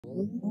Hey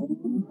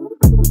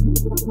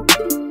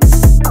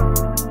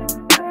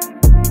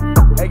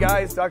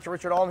guys, Dr.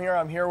 Richard Alm here.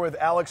 I'm here with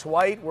Alex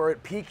White. We're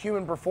at Peak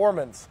Human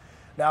Performance.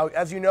 Now,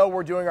 as you know,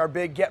 we're doing our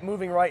big Get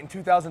Moving Right in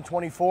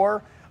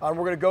 2024. We're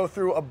going to go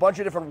through a bunch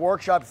of different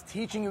workshops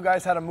teaching you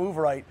guys how to move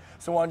right.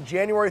 So on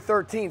January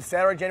 13th,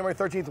 Saturday, January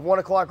 13th, 1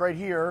 o'clock right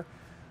here,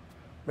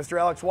 Mr.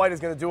 Alex White is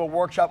going to do a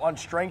workshop on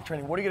strength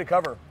training. What are you going to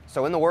cover?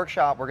 So in the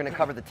workshop, we're going to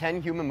cover the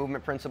 10 human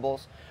movement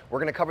principles. We're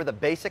going to cover the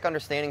basic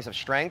understandings of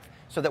strength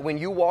so that when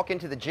you walk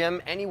into the gym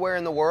anywhere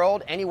in the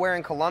world, anywhere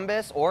in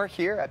Columbus or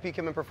here at Peak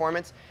Human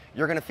Performance,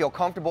 you're going to feel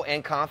comfortable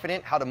and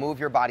confident how to move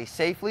your body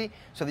safely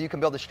so that you can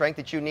build the strength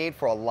that you need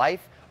for a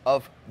life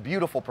of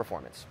beautiful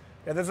performance.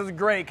 Yeah, this is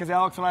great because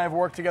Alex and I have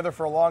worked together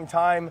for a long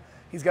time.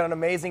 He's got an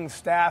amazing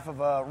staff of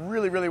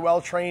really, really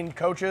well-trained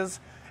coaches.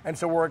 And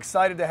so we're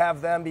excited to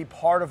have them be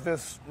part of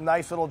this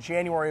nice little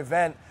January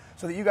event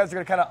so that you guys are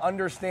going to kind of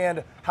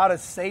understand how to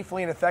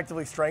safely and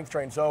effectively strength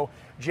train. So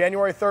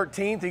January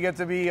 13th, you get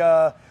to be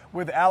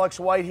with Alex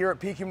White here at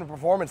Peak Human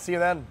Performance. See you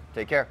then.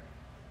 Take care.